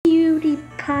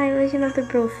hi, Legend of the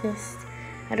Brofist.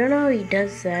 I don't know how he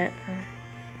does that.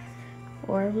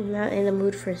 Or I'm not in the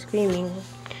mood for screaming.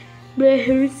 But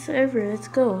who's ever? Let's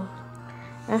go.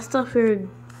 Last off, we were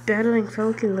battling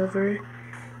Falcon Lover.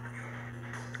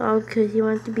 All because he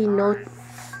wants to be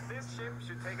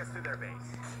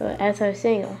as I was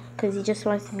saying, because he just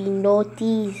wants to be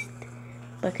noticed.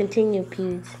 But continue,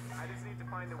 Pewds.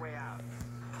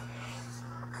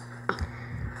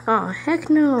 Oh, heck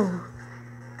no.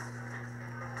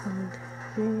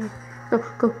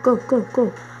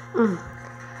 Go.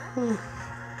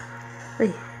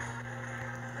 Wait.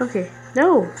 Okay.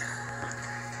 No.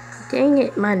 Dang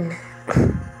it, man.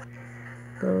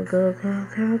 Go. Go.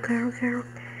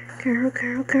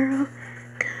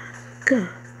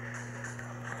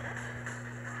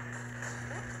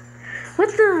 What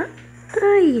the?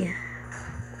 Ay.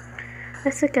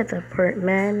 Let's look at the part,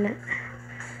 man.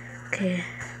 Okay.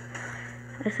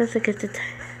 Let's look at the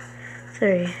time.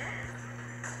 Sorry.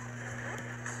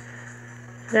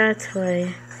 That's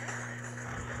why.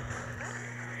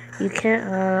 You can't,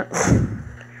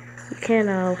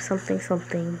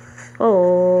 something.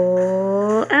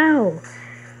 Oh, ow!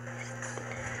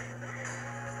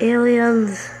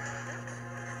 Aliens!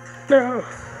 No!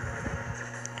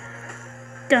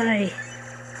 Die!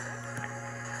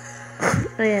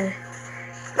 Oh yeah.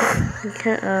 You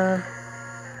can't,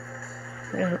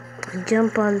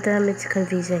 jump on them, it's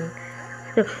confusing.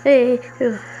 Hey,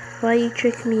 why you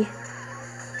trick me?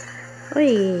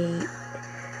 Wait.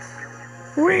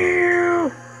 Where?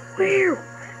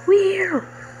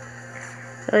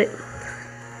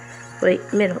 Wait,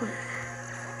 middle.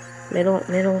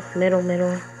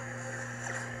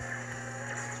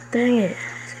 Dang it,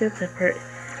 skip that part.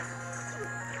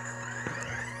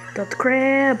 Dr.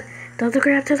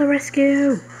 Crab to the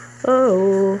rescue!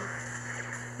 Oh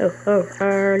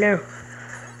no.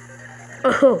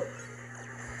 Oh!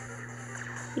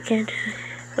 You can't.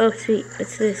 Oh, sweet,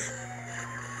 what's this?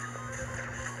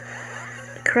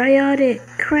 Cryotic!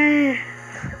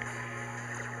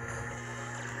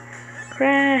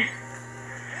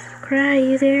 Cry,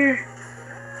 you there?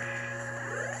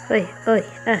 Oi,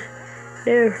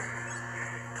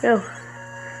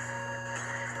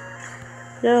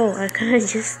 no, I kinda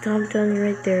just stomped on you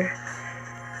right there.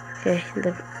 Okay,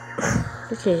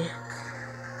 okay.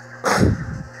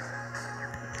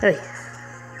 Oi.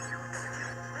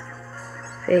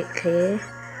 Okay,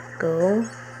 go.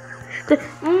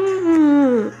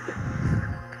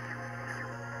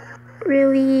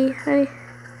 Really? I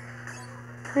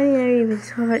never even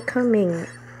saw it coming.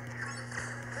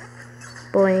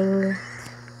 Boing.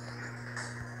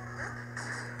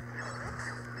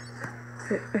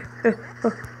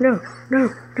 Oh, no.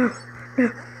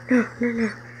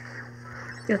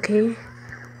 Okay.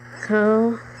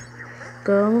 Go.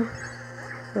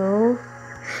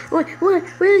 What?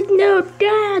 No,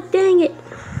 dang it.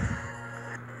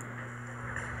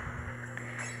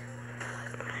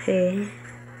 Okay.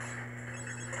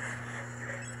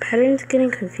 Pattern's getting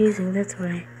confusing, that's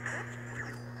why.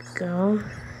 Go.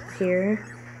 Here.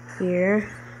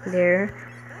 There.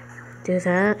 Do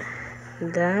that.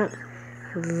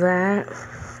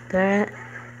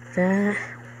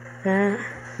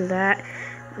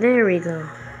 There we go.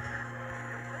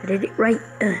 I did it right.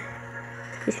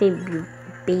 Excuse me, you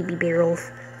baby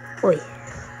barrels. Oi.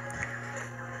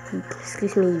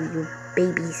 Excuse me, you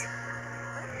babies.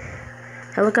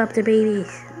 Helicopter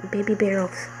babies. Baby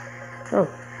barrels. Oh.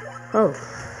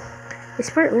 This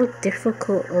part looked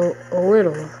difficult a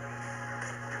little.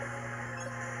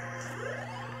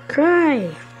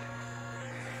 Cry.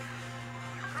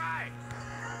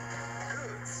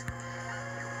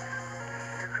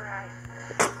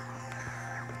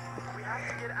 We have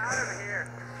to get out of here.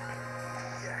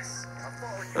 Yes, I'll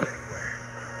follow you anywhere.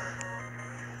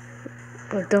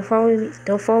 But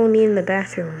don't follow me in the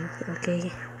bathroom,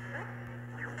 okay?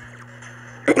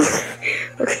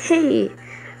 Okay.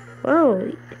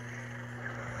 Whoa.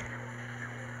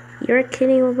 You're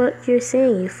kidding about what you're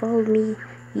saying. You followed me.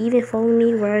 You even followed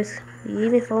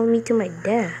me to my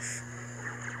death.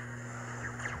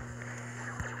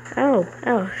 Ow.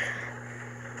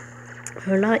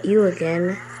 Well, not you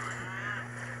again.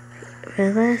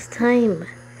 For the last time.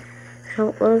 I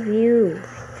don't love you.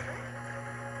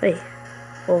 Wait.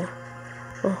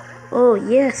 Oh,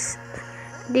 yes.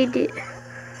 Did it.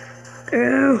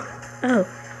 Oh.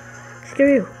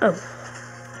 Screw you. Oh.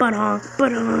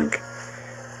 Butt-honk.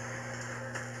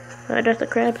 Dr.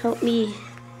 Crab, help me.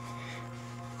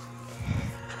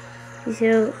 These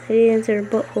hands are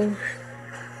buttholes.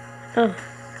 Oh.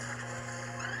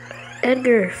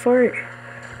 Edgar, fart.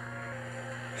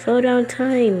 Slow down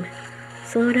time.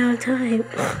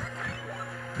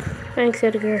 Thanks,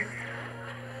 Edgar.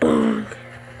 Bonk.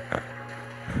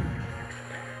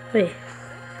 Wait.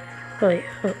 Wait.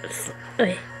 Oh.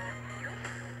 Wait.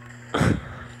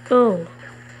 Oh.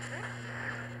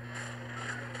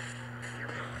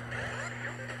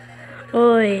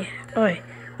 Oi. Oi.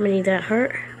 I'm gonna need that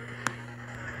heart.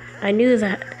 I knew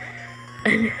that.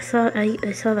 I saw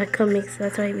that coming, so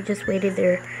that's why we just waited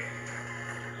there.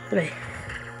 Wait.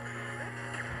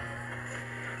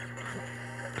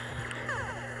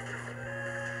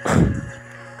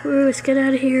 Ooh, let's get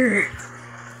out of here.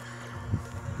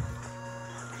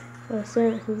 Oh,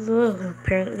 so low,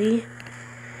 apparently.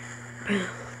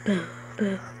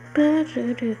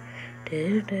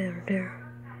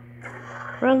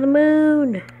 We're on the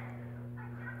moon.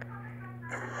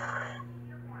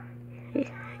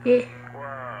 Yeah.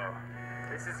 Whoa,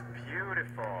 this is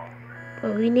beautiful.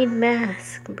 But we need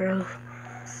masks, bro.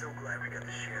 So glad we got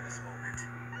to share this moment.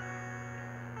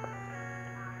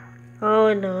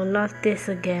 Oh no, not this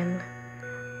again.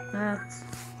 Not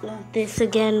this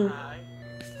again.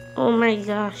 Oh my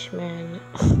gosh, man.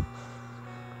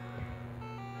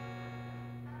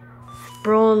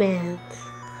 Bromance.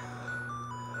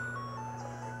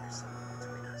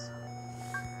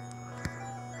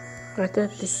 I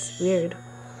thought this is weird.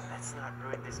 Let's not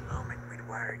ruin this moment with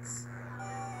words.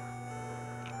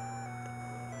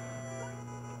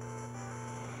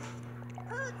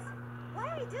 What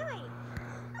are you doing?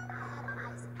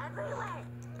 It's everywhere.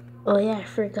 Oh yeah, I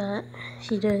forgot.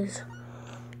 She does.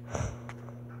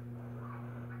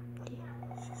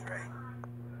 She's right.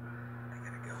 I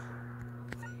gotta go.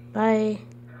 Bye.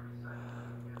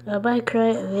 Bye,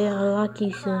 Cry. I'll unlock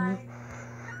you soon.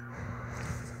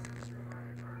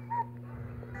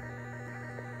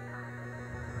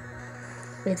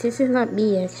 Wait, this is not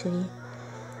me actually.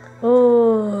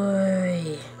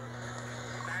 Oi.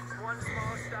 That's one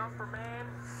small step for man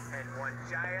and one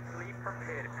giant leap for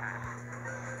Pewdiepie.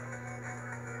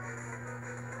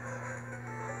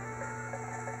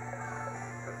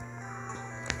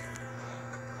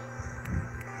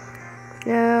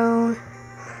 Now,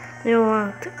 we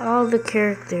unlocked all the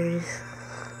characters.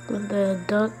 With the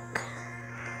duck.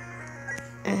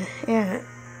 Yeah.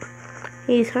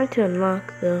 He's hard to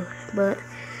unlock though, but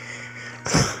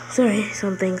sorry,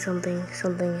 something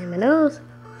in my nose.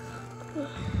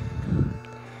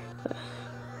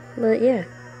 But yeah.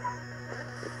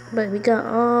 But we got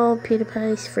all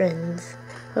Pewdiepie's friends.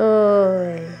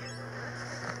 Oh,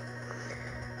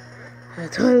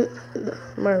 that's one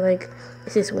more like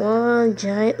this is one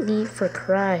giant leap for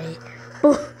Cry.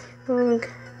 Oh, oh.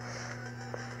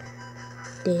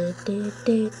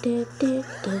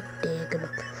 Come on.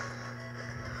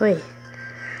 Wait.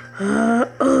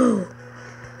 Oh.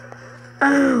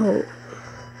 Ow.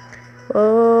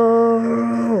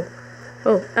 Oh.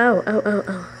 Oh. Ow. Ow. Ow.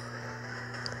 Ow.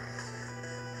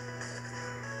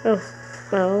 Oh.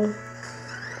 Well.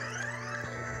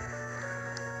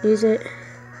 Use it.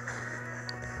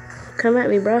 Come at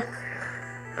me, bro.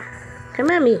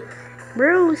 Come at me.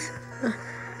 Bros.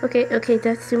 Okay. Okay.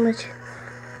 That's too much.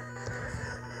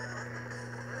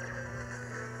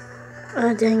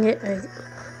 Oh, dang it.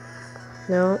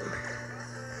 No.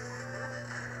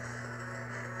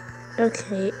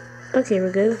 Okay. Okay,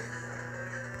 we're good.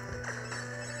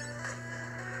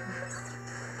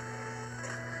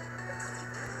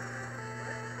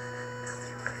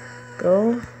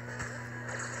 Go.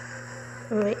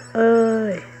 Alright.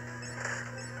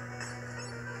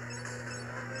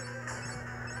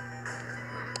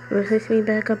 It takes me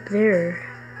back up there.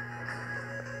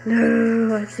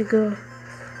 No, I have to go.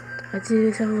 I have to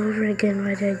do this all over again.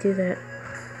 Why did I do that?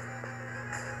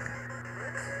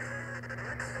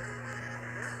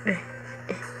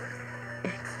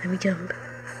 Let me jump.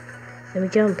 Let me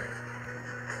jump.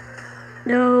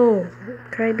 No!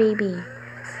 Cry baby.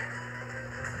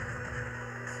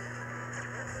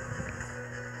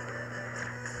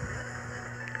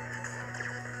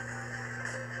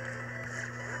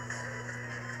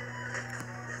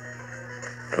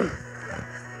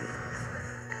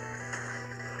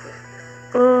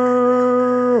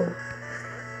 Oh!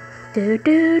 Do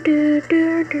do do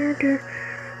do do do.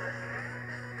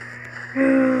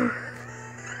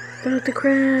 Stop the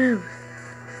crab.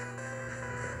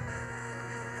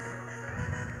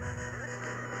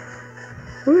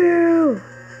 Woo!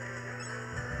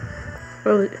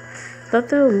 Oh, I thought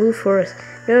that would move for us.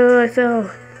 No, I fell.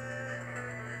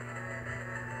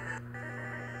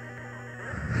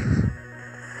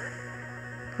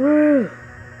 Woo!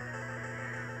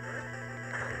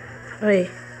 Wait.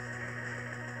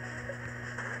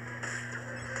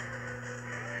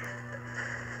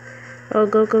 Oh,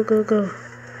 go, go, go, go.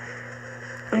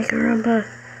 Ay, caramba.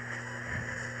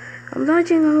 I'm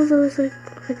dodging all those like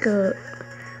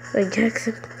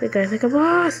Jackson. The guy's like a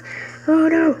boss. Oh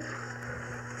no!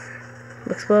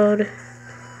 Explode.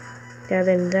 Yeah,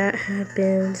 then that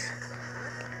happens.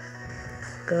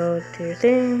 Go to your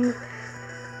thing.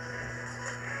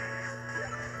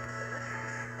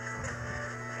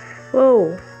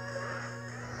 Whoa!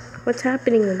 What's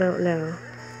happening about now?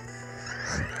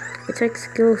 It's like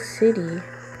Skill City.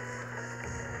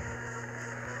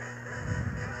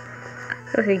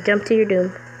 Okay, jump to your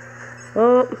doom.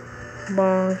 Oh,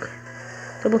 bonk.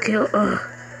 Double kill. Ugh,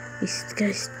 these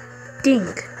guys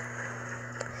stink.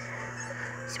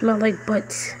 Smell like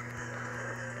butts.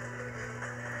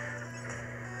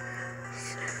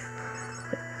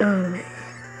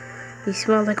 You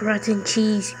smell like rotten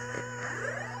cheese.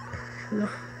 No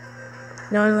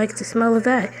one likes the smell of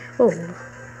that. Oh.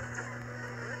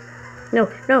 No,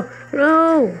 no,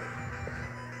 no!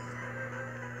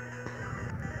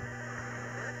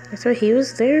 I thought he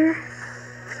was there?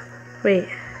 Wait.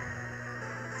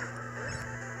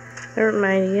 Never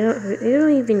mind, you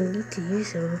don't even need to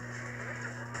use him.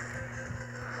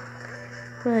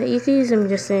 But you can use him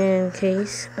just in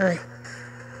case. Oi.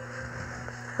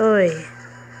 Oi.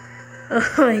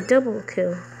 Oi, double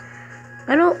kill.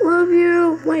 I don't love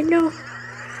you! Wait, no!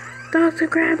 Dr.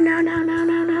 Crab, no, no, no,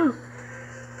 no, no!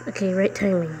 Okay, right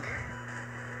timing.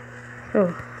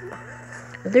 Oh.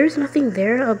 If there's nothing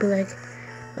there, I'll be like,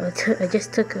 I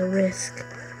just took a risk.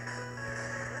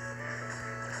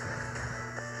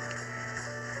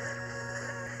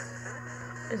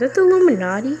 Is that the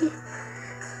Illuminati?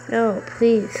 No,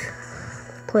 please.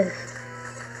 Please.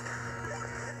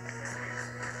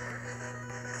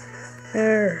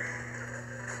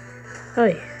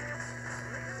 Oi.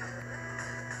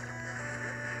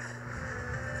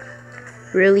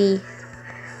 Really?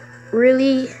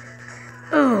 Really?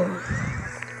 Oh.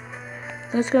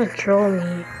 That's gonna troll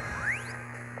me.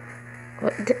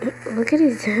 What? Look at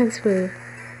his dance move.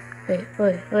 Wait,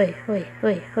 oi, oi, oi,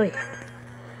 oi, oi.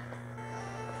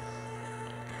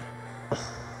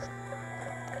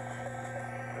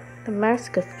 The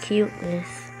mask of cuteness.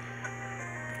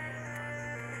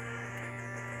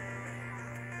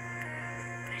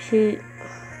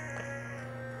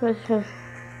 What's her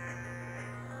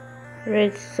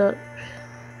red socks?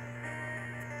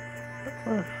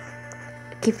 Oh.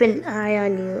 Keep an eye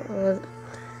on you.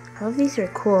 All of these are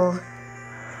cool.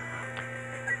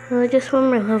 Just one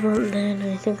more level and then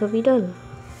I think I'll be done.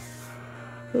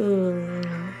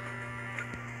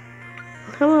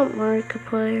 How about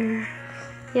Markiplier?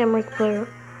 Yeah, Markiplier.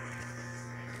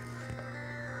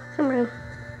 Come around.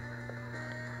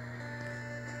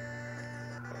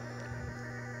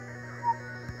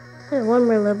 One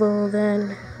more level,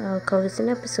 then I'll call this an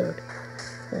episode.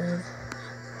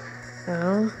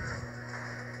 Oh.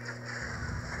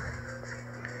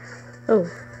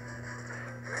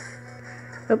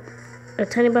 Oh, a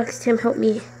tiny box Tim, help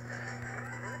me.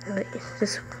 Wait,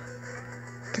 just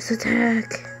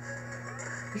attack.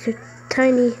 Use your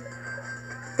tiny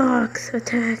box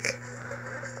attack.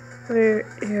 Or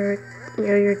your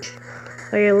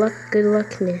good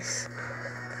luckness.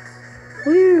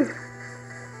 Woo!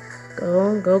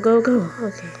 Go, go, go, go.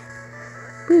 Okay.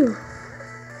 Woo.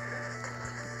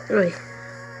 Wait.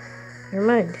 Never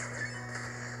mind.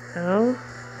 Oh.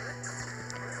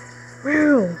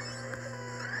 Wow.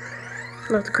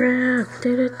 Love the crab.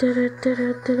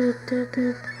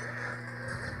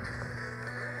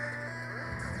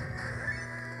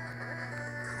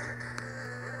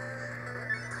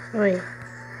 Oi.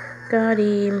 Got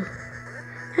him.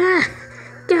 Ah!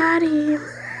 Got him.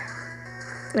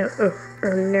 No,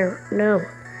 no.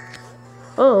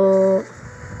 Oh.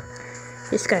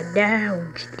 Just got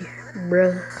doused,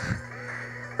 bruh.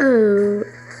 Oh.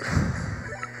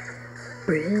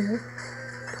 Bruh.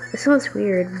 That sounds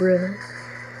weird, bruh.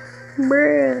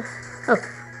 Bruh. Oh.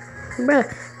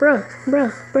 Bruh.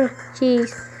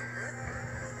 Jeez.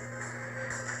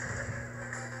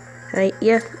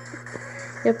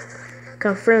 Yep.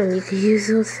 Confirmed. You can use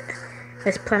those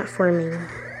as platforming.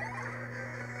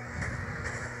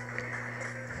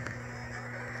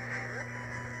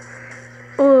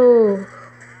 Oh.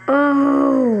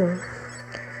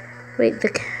 Wait, the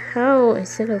cow,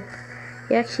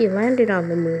 he actually landed on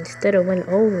the moon instead of went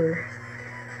over.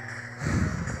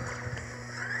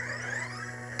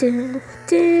 Dun.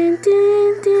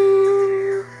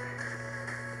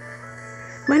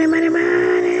 Money.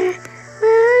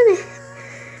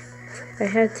 I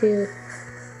had to.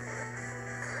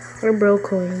 Or bro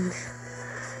coins.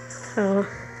 Oh.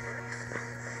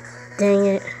 Dang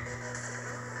it.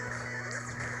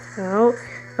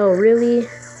 Oh, really?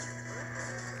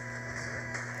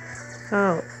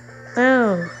 Oh.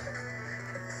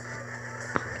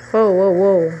 whoa,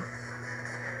 whoa.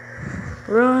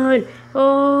 Run!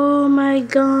 Oh my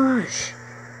gosh!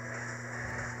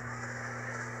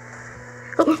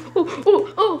 Oh, oh,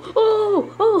 oh, oh,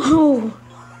 oh, oh,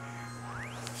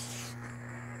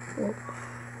 oh.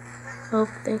 Oh,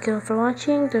 thank you for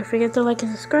watching. Don't forget to like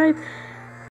and subscribe.